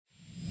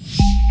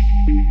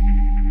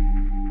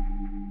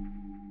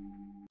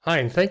Hi,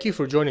 and thank you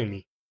for joining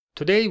me.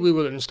 Today we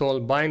will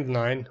install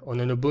Bind9 on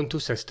an Ubuntu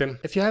system.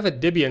 If you have a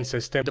Debian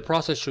system, the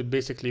process should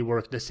basically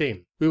work the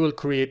same. We will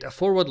create a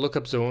forward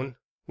lookup zone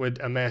with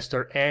a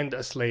master and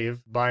a slave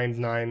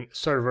Bind9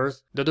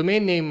 servers. The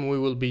domain name we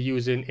will be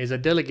using is a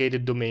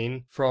delegated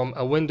domain from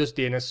a Windows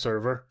DNS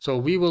server, so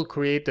we will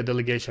create the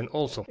delegation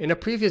also. In a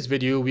previous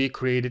video we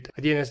created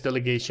a DNS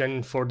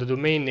delegation for the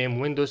domain name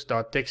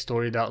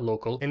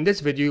windows.techstory.local. In this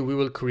video we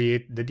will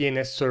create the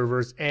DNS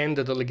servers and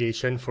the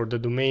delegation for the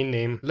domain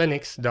name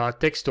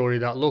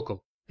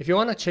linux.techstory.local. If you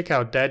want to check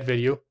out that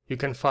video, you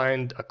can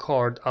find a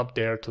card up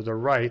there to the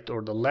right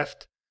or the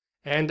left,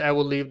 and I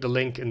will leave the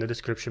link in the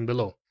description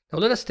below. Now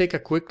let us take a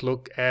quick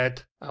look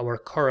at our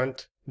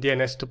current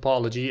DNS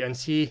topology and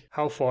see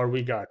how far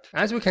we got.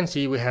 As we can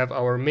see, we have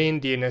our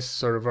main DNS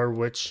server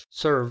which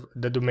serves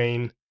the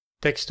domain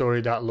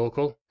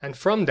techstory.local, and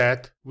from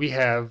that we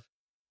have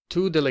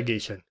two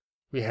delegations.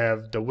 We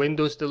have the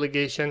Windows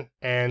delegation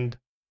and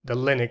the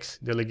Linux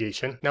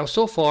delegation. Now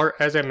so far,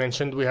 as I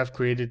mentioned, we have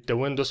created the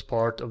Windows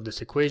part of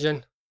this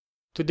equation.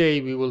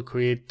 Today we will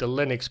create the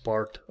Linux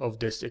part of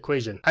this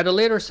equation. At a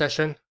later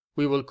session,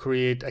 we will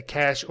create a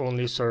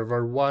cache-only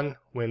server, one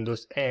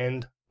Windows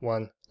and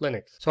one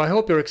Linux. So I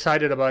hope you're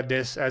excited about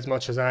this as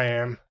much as I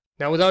am.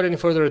 Now without any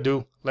further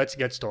ado, let's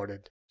get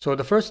started. So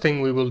the first thing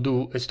we will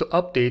do is to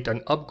update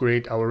and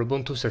upgrade our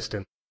Ubuntu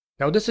system.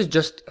 Now this is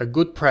just a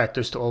good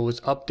practice to always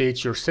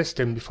update your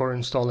system before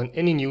installing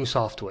any new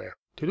software.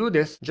 To do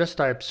this, just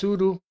type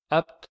sudo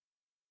apt-y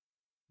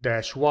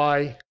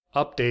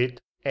update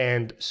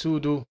and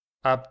sudo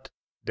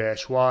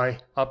apt-y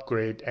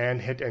upgrade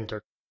and hit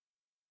enter.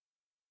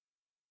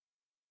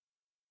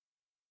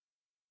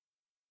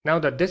 Now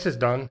that this is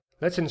done,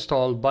 let's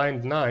install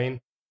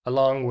Bind9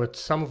 along with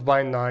some of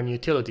Bind9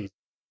 utilities.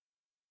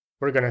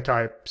 We're going to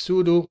type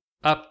sudo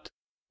apt,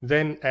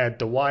 then add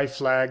the y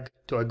flag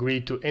to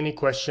agree to any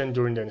question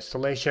during the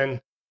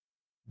installation,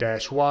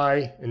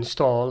 -y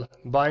install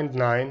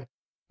Bind9,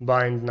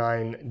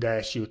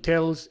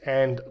 Bind9-utils,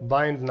 and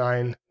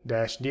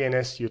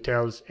Bind9-DNS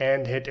utils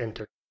and hit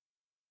enter.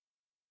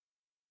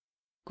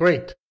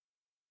 Great!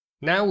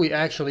 Now we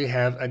actually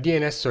have a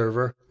DNS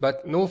server,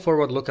 but no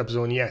forward lookup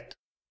zone yet.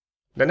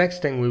 The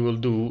next thing we will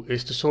do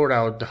is to sort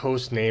out the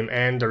hostname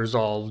and the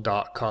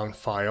resolve.conf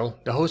file.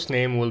 The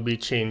hostname will be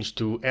changed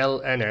to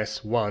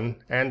lns1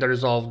 and the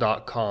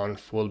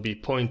resolve.conf will be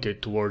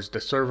pointed towards the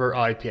server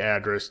IP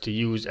address to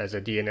use as a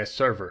DNS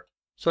server.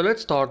 So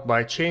let's start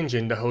by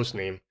changing the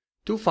hostname.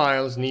 Two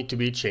files need to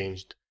be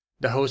changed,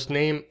 the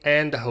hostname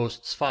and the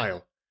hosts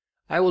file.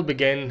 I will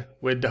begin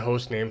with the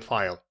hostname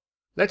file.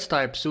 Let's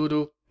type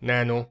sudo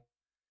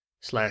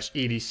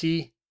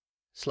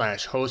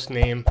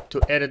nano/edc/hostname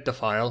to edit the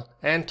file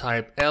and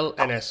type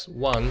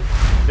lns1,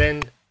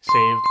 then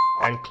save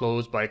and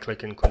close by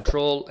clicking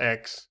Ctrl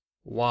X,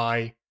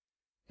 Y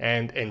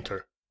and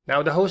enter.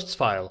 Now the hosts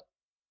file,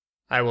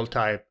 I will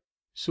type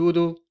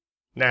sudo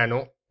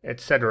nano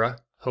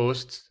etc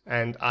hosts,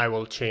 and I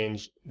will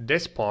change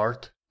this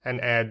part and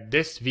add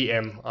this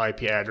VM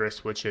IP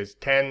address which is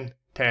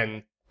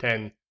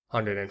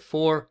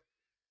 10.10.10.104,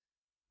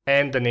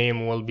 and the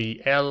name will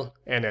be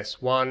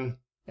lns1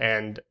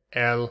 and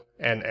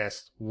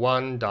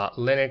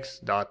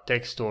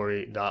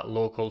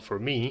lns1.linux.techstory.local for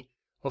me.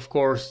 Of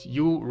course,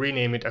 you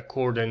rename it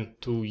according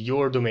to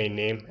your domain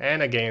name,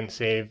 and again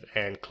save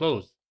and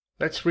close.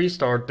 Let's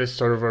restart this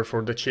server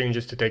for the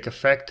changes to take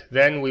effect,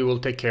 then we will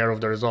take care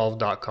of the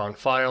resolve.conf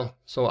file.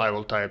 So I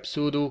will type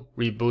sudo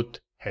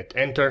reboot, hit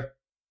enter.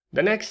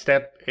 The next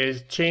step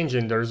is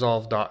changing the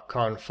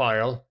resolve.conf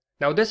file.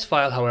 Now this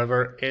file,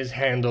 however, is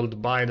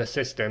handled by the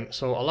system,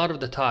 so a lot of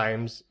the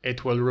times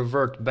it will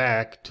revert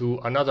back to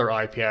another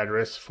IP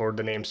address for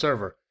the name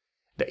server.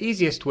 The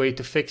easiest way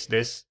to fix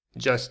this,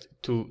 just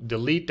to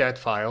delete that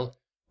file,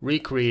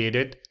 recreate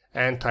it,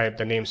 and type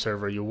the name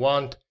server you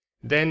want,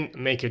 then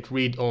make it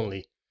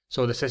read-only,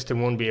 so the system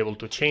won't be able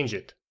to change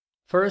it.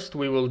 First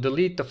we will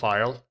delete the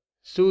file,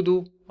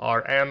 sudo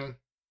rm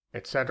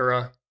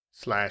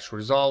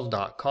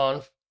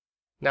etc/resolve.conf.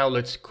 Now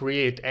let's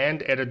create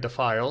and edit the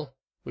file.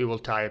 We will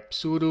type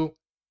sudo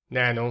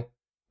nano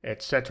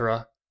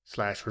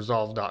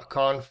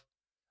etc/resolve.conf.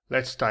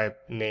 Let's type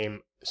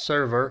name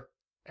server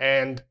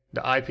and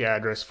the IP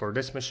address for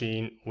this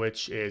machine,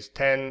 which is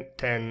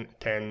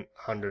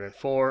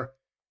 10.10.10.104,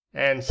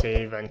 and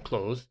save and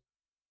close.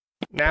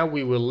 Now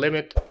we will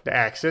limit the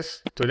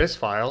access to this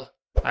file.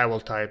 I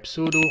will type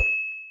sudo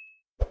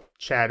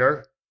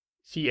chattr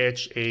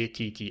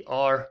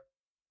chattr,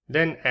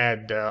 then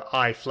add the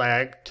I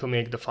flag to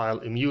make the file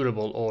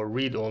immutable or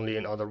read-only,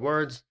 in other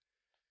words,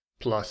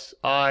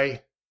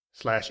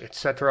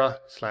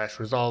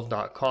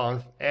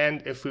 +i/etc/resolve.conf,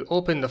 and if we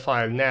open the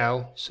file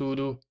now,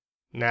 sudo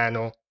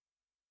nano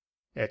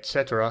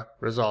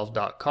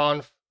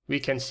etc/resolve.conf, we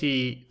can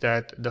see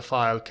that the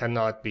file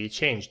cannot be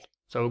changed.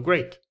 So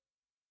great.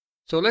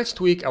 So let's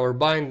tweak our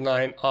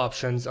Bind9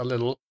 options a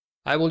little.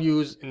 I will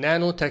use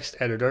Nano Text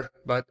Editor,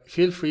 but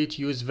feel free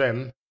to use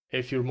Vim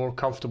if you're more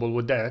comfortable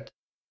with that.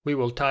 We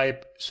will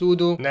type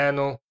sudo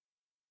nano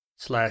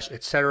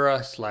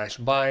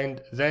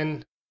 /etc/bind,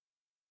 then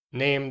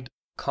named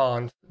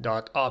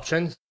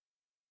conf.options.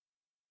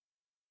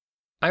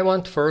 I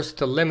want first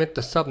to limit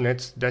the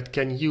subnets that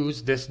can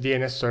use this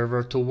DNS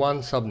server to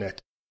one subnet.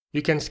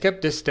 You can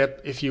skip this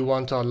step if you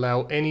want to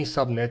allow any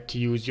subnet to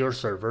use your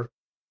server.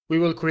 We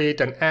will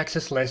create an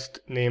access list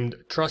named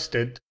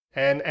trusted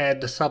and add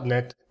the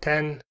subnet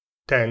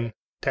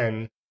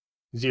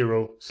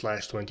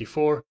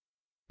 10.10.10/24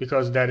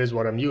 because that is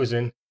what I'm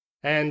using,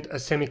 and a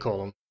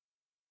semicolon.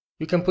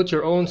 You can put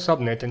your own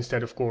subnet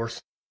instead, of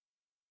course.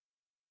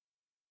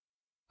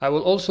 I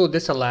will also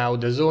disallow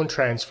the zone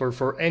transfer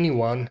for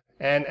anyone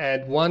and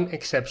add one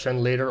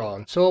exception later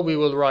on. So we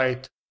will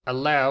write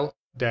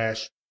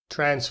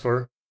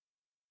allow-transfer,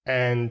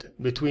 and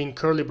between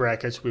curly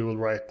brackets we will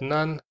write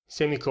none,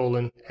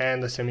 semicolon,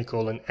 and a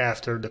semicolon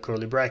after the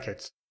curly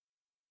brackets.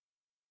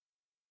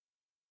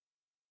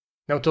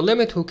 Now to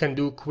limit who can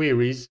do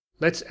queries,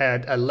 let's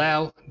add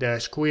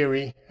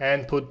allow-query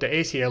and put the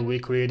ACL we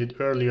created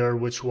earlier,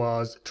 which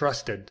was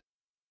trusted.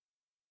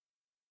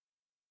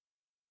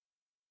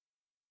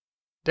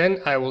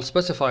 Then I will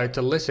specify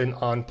to listen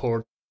on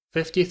port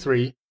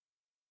 53,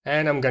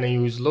 and I'm going to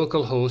use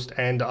localhost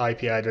and the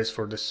IP address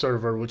for the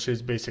server, which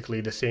is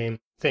basically the same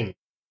thing.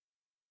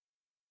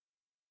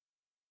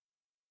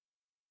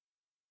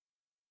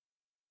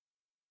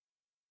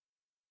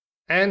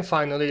 And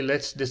finally,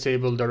 let's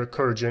disable the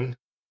recursion.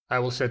 I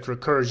will set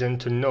recursion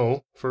to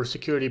no for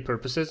security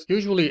purposes.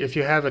 Usually, if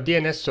you have a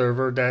DNS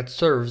server that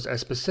serves a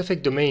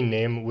specific domain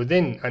name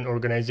within an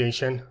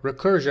organization,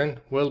 recursion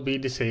will be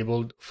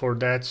disabled for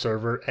that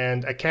server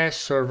and a cache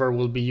server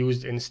will be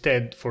used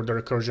instead for the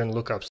recursion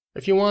lookups.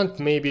 If you want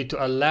maybe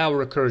to allow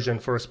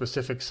recursion for a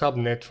specific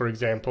subnet, for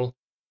example,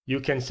 you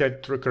can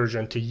set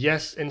recursion to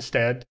yes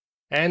instead,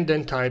 and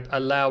then type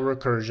allow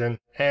recursion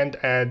and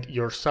add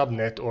your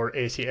subnet or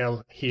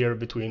ACL here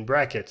between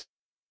brackets.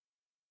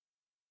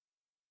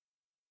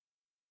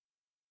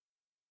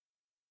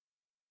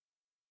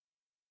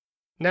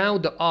 Now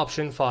the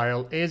option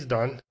file is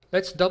done.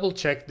 Let's double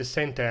check the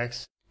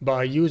syntax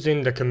by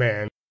using the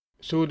command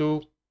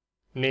sudo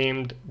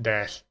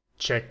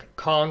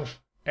named-check-conf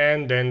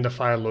and then the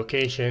file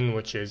location,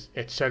 which is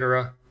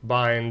etc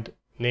bind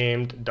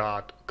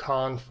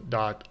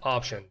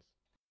named.conf.options.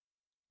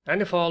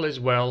 And if all is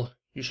well,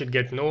 you should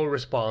get no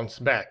response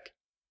back.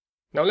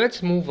 Now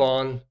let's move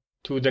on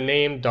to the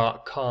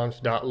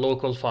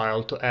name.conf.local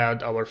file to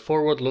add our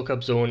forward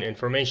lookup zone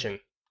information.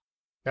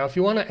 Now if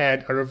you want to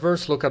add a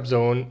reverse lookup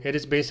zone, it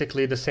is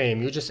basically the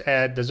same. You just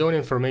add the zone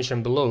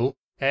information below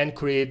and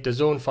create the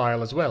zone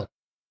file as well.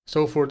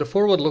 So for the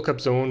forward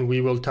lookup zone, we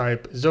will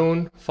type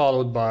zone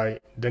followed by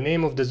the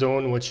name of the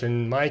zone, which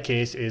in my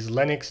case is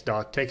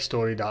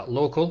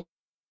linux.textstory.local,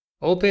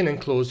 open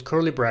and close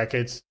curly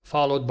brackets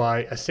followed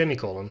by a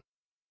semicolon.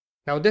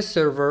 Now this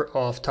server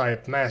of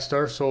type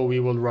master, so we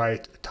will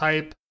write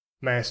type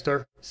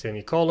master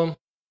semicolon,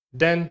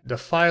 then the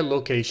file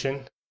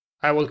location.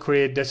 I will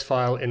create this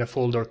file in a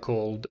folder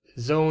called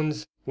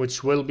zones,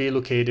 which will be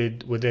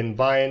located within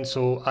bind,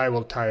 so I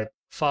will type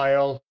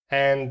file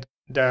and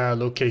the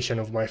location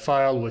of my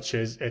file, which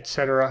is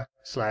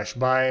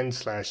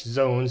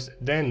etc/bind/zones,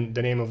 then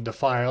the name of the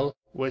file,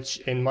 which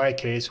in my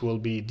case will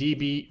be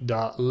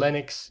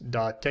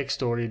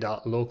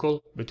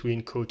db.linux.textstory.local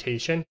between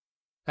quotation,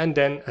 and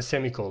then a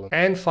semicolon.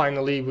 And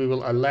finally, we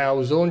will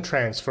allow zone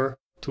transfer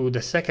to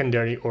the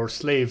secondary or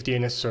slave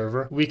DNS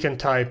server. We can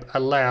type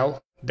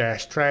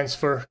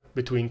allow-transfer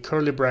between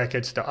curly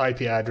brackets the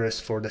IP address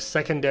for the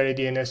secondary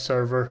DNS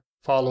server,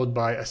 followed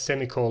by a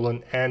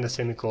semicolon and a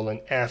semicolon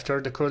after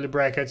the curly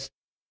brackets.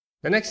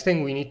 The next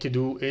thing we need to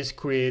do is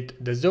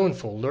create the zone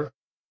folder,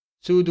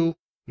 sudo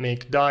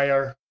make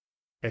dir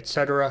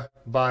etc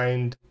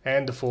bind,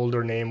 and the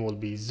folder name will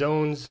be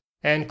zones,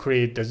 and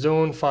create the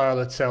zone file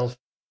itself.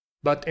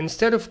 But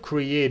instead of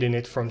creating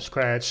it from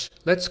scratch,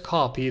 let's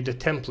copy the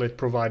template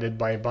provided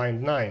by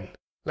Bind9.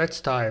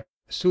 Let's type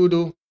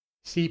sudo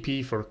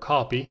cp for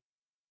copy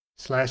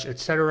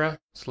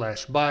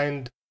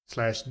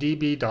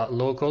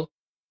 /etc/bind/db.local,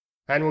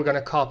 and we're going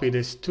to copy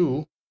this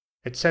to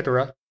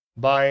etc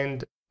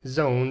bind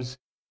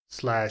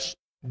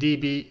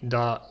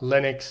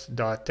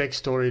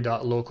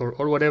zones/db.linux.textstory.local,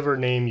 or whatever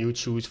name you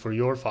choose for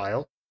your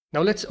file.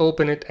 Now let's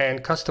open it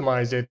and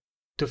customize it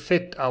to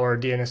fit our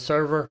DNS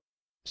server.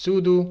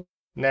 Sudo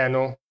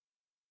nano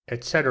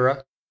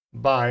etc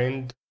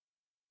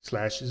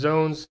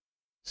bind/zones/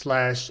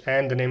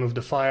 and the name of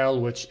the file,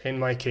 which in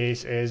my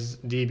case is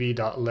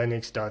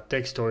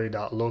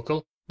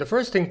db.linux.textstory.local. The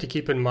first thing to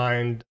keep in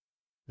mind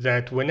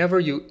that whenever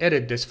you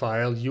edit this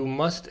file, you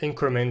must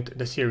increment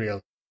the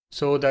serial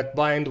so that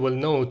Bind will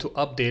know to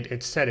update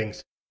its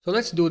settings. So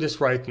let's do this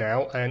right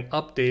now and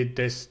update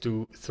this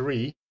to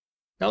 3.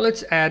 Now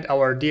let's add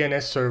our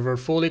DNS server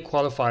fully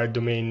qualified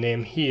domain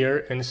name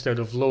here instead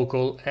of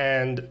local,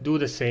 and do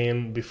the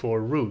same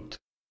before root.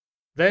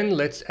 Then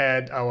let's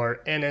add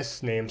our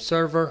NS name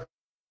server,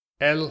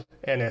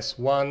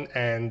 LNS1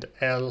 and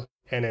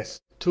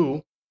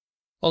LNS2.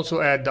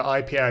 Also add the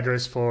IP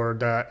address for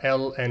the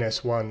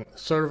LNS1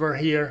 server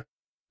here.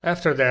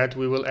 After that,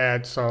 we will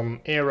add some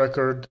A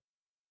record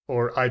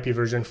or IP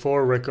version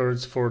 4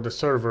 records for the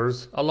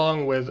servers,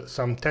 along with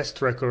some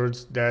test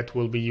records that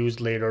will be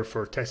used later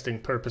for testing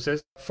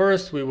purposes.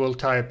 First, we will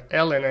type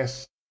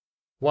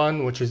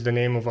LNS1, which is the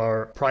name of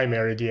our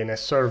primary DNS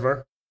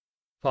server,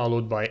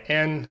 followed by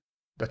N.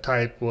 The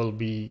type will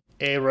be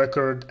A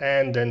record,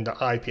 and then the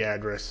IP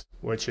address,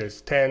 which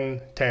is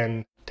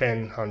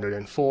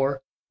 10.10.10.104.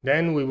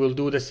 Then we will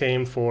do the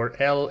same for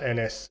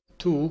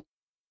LNS2,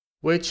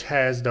 which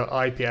has the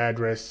IP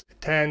address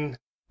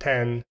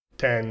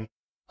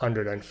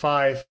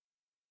 10.10.10.105.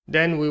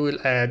 Then we will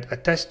add a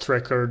test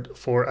record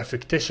for a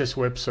fictitious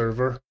web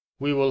server.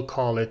 We will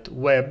call it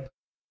web,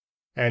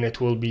 and it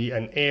will be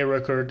an A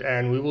record,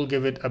 and we will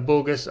give it a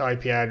bogus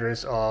IP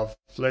address of,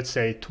 let's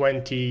say,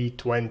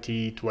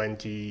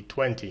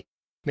 20.20.20.20.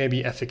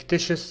 Maybe a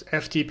fictitious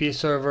FTP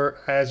server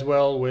as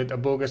well with a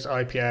bogus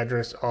IP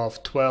address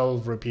of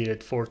 12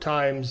 repeated 4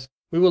 times.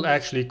 We will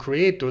actually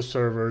create those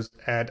servers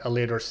at a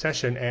later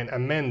session and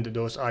amend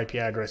those IP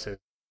addresses.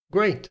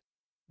 Great!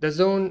 The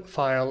zone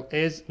file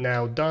is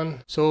now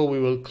done, so we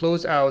will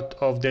close out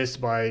of this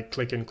by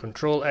clicking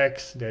Ctrl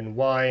X, then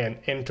Y and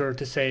Enter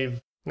to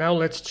save. Now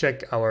let's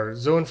check our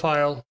zone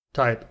file.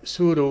 Type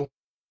sudo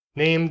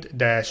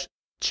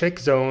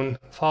named-checkzone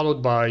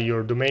followed by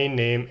your domain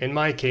name. In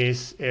my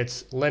case,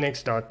 it's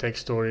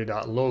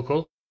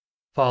linux.techstory.local,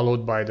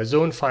 followed by the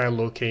zone file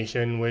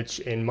location, which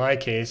in my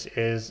case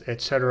is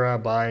etc.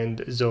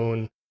 bind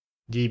zone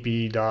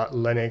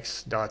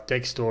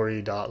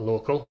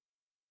db.linux.techstory.local.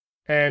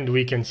 And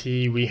we can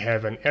see we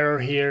have an error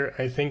here.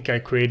 I think I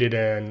created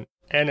an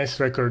NS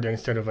record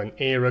instead of an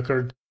A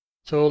record.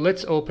 So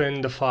let's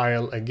open the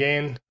file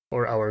again,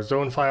 or our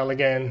zone file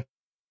again,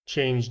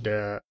 change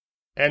the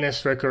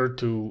NS record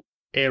to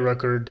A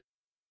record,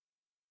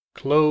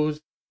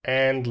 close,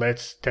 and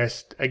let's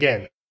test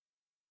again.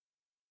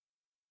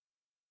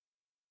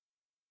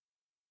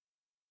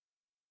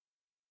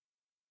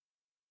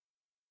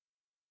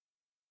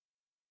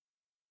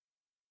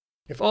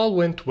 If all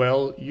went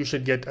well, you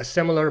should get a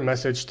similar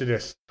message to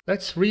this.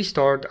 Let's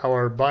restart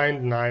our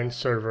Bind9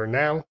 server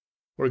now.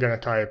 We're gonna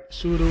type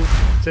sudo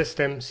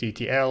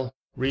systemctl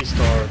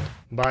restart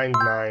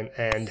bind9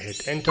 and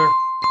hit enter.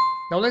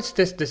 Now let's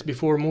test this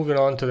before moving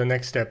on to the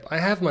next step. I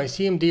have my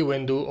CMD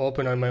window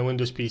open on my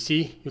Windows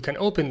PC. You can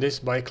open this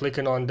by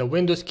clicking on the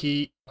Windows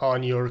key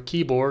on your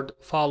keyboard,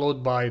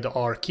 followed by the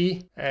R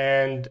key,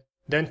 and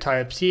then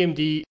type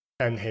CMD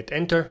and hit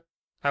enter.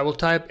 I will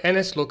type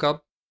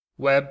nslookup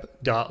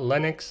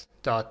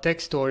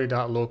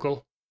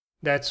web.linux.techstory.local.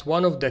 That's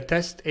one of the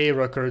test A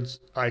records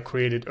I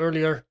created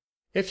earlier.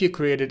 If you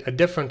created a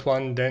different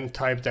one, then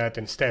type that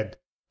instead,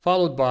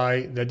 followed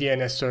by the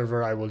DNS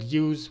server I will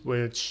use,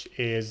 which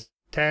is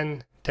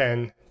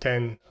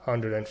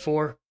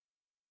 10.10.10.104.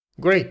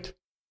 Great!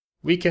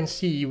 We can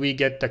see we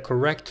get the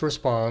correct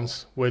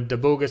response with the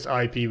bogus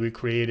IP we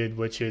created,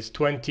 which is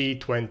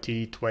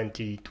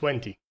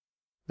 20.20.20.20.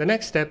 The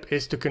next step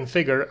is to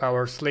configure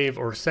our slave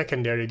or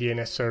secondary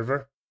DNS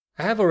server.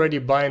 I have already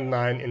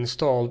Bind9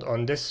 installed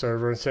on this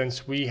server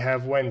since we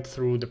have went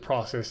through the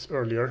process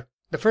earlier.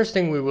 The first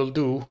thing we will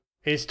do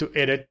is to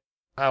edit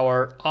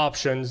our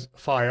options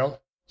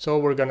file. So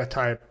we're gonna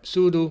type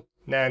sudo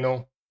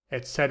nano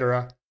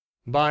etc.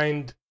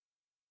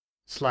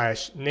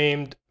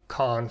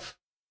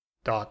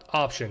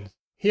 bind/named-conf.options.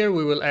 Here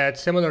we will add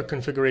similar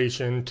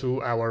configuration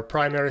to our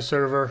primary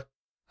server.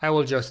 I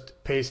will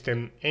just paste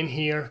them in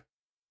here,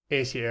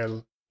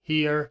 ACL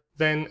here,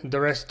 then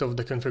the rest of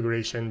the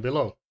configuration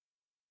below.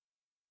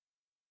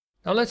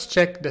 Now let's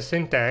check the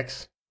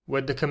syntax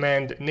with the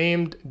command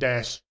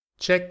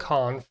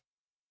named-checkconf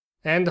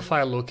and the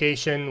file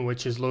location,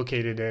 which is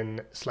located in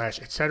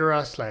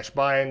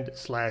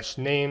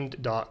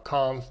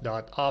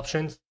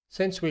 /etc/bind/named.conf.options.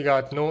 Since we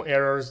got no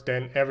errors,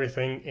 then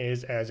everything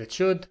is as it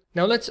should.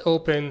 Now let's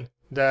open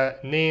the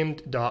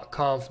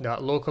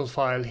named.conf.local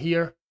file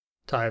here.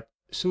 Type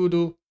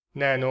sudo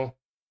nano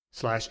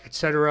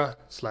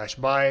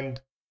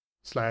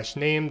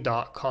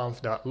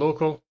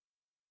 /etc/bind/name.conf.local.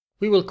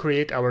 We will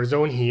create our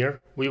zone here.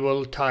 We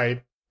will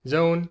type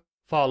zone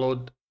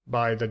followed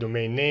by the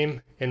domain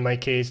name. In my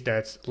case,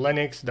 that's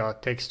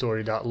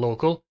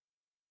linux.techstory.local,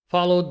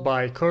 followed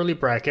by curly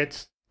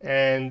brackets.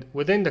 And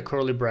within the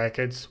curly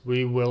brackets,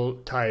 we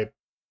will type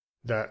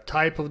the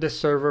type of the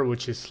server,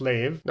 which is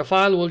slave. The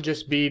file will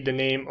just be the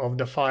name of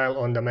the file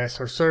on the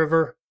master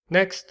server.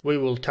 Next, we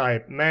will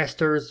type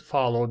masters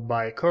followed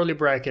by curly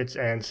brackets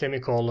and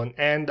semicolon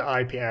and the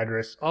IP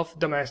address of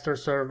the master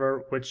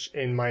server, which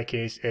in my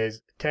case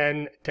is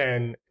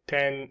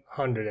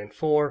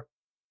 10.10.10.104.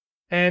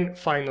 And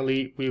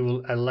finally, we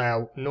will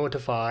allow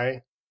notify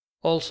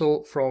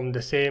also from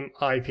the same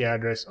IP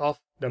address of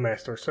the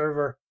master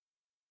server.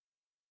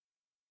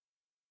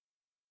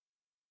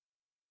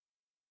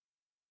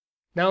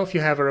 Now if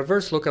you have a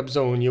reverse lookup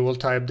zone, you will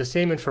type the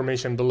same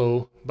information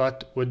below,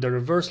 but with the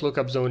reverse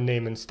lookup zone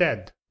name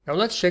instead. Now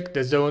let's check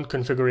the zone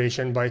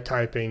configuration by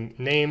typing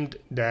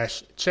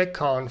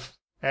named-checkconf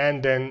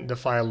and then the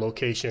file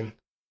location.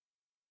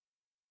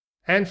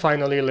 And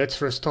finally,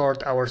 let's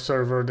restart our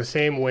server the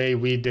same way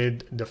we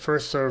did the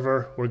first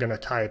server. We're gonna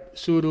type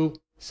sudo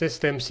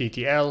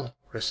systemctl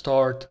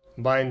restart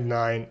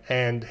bind9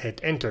 and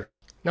hit enter.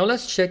 Now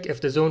let's check if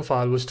the zone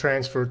file was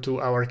transferred to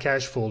our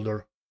cache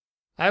folder.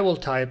 I will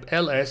type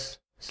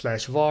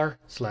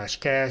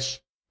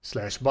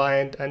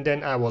ls/var/cache/bind and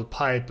then I will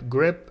pipe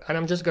grep, and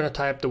I'm just gonna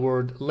type the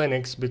word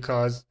Linux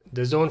because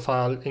the zone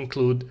file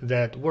include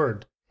that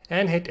word,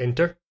 and hit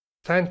enter.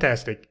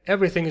 Fantastic,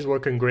 everything is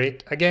working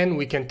great. Again,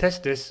 we can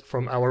test this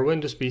from our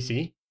Windows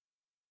PC.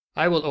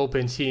 I will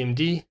open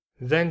cmd,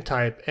 then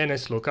type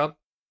nslookup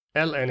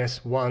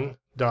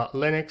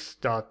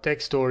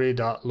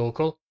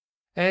lns1.linux.textory.local,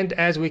 and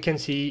as we can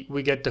see,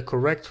 we get the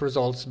correct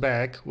results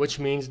back, which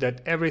means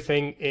that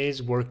everything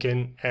is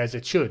working as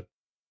it should.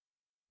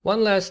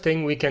 One last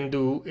thing we can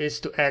do is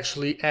to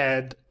actually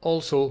add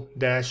also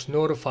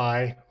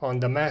 -notify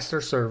on the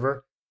master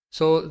server,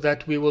 so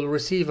that we will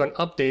receive an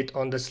update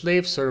on the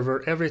slave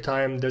server every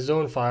time the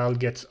zone file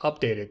gets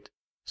updated.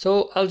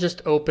 So I'll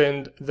just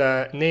open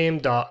the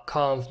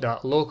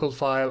name.conf.local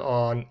file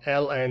on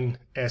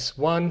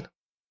lns1,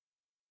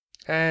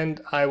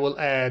 and I will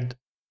add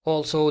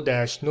also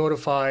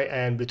 -notify,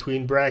 and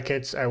between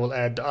brackets I will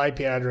add the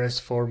IP address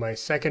for my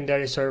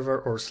secondary server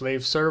or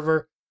slave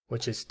server,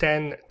 which is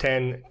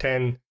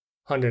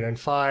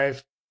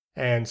 10.10.10.105,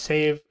 and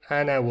save,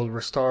 and I will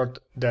restart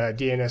the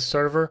DNS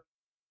server.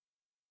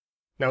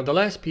 Now the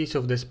last piece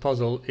of this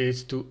puzzle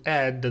is to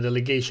add the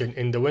delegation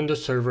in the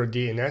Windows Server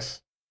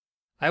DNS.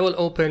 I will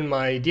open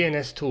my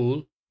DNS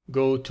tool,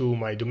 go to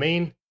my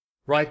domain,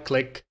 right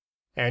click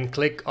and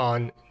click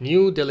on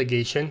New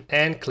Delegation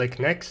and click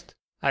Next.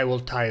 I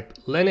will type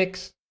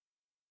Linux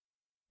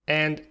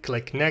and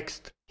click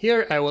Next.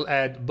 Here I will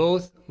add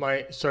both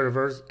my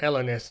servers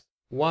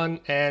LNS1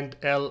 and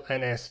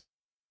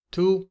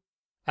LNS2.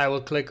 I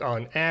will click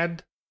on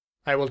Add.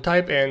 I will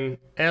type in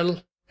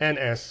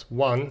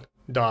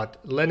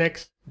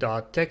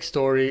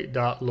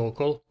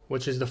lns1.linux.textory.local,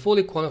 which is the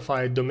fully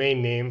qualified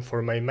domain name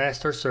for my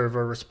master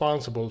server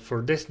responsible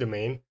for this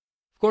domain.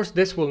 Of course,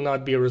 this will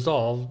not be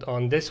resolved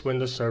on this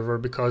Windows server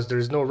because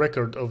there is no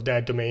record of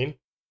that domain.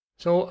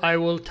 So I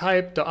will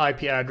type the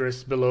IP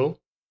address below,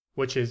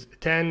 which is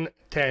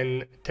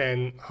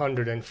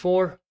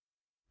 10.10.10.104.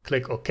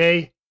 Click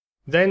OK.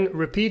 Then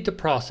repeat the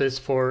process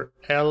for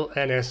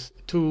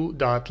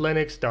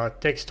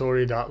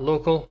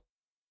lns2.linux.textory.local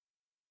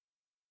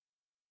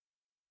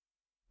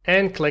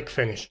and click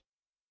Finish.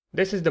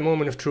 This is the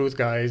moment of truth,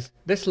 guys.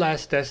 This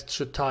last test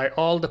should tie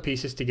all the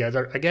pieces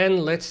together.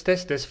 Again, let's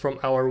test this from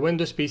our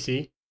Windows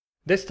PC.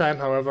 This time,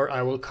 however,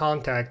 I will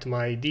contact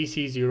my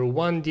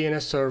DC01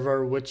 DNS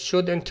server, which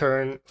should in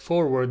turn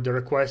forward the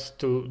request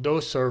to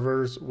those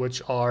servers,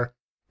 which are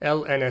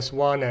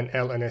LNS1 and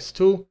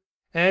LNS2,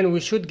 and we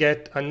should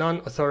get a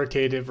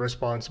non-authoritative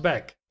response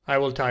back. I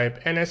will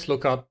type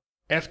nslookup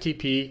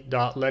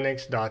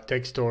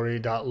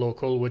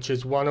ftp.linux.textory.local, which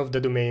is one of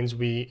the domains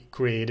we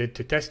created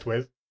to test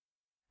with,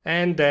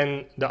 and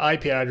then the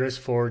IP address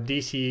for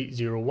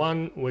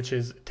DC01, which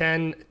is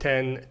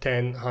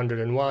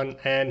 10.10.10.101,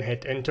 and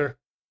hit enter.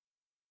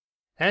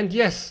 And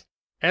yes,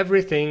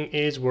 everything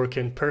is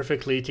working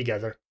perfectly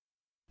together.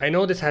 I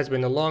know this has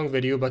been a long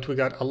video, but we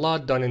got a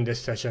lot done in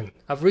this session.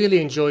 I've really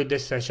enjoyed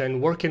this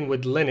session. Working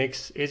with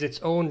Linux is its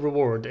own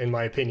reward in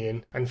my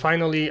opinion. And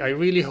finally, I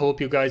really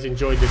hope you guys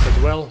enjoyed this as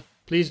well.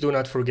 Please do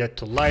not forget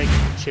to like,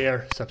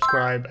 share,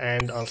 subscribe,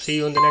 and I'll see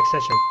you in the next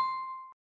session.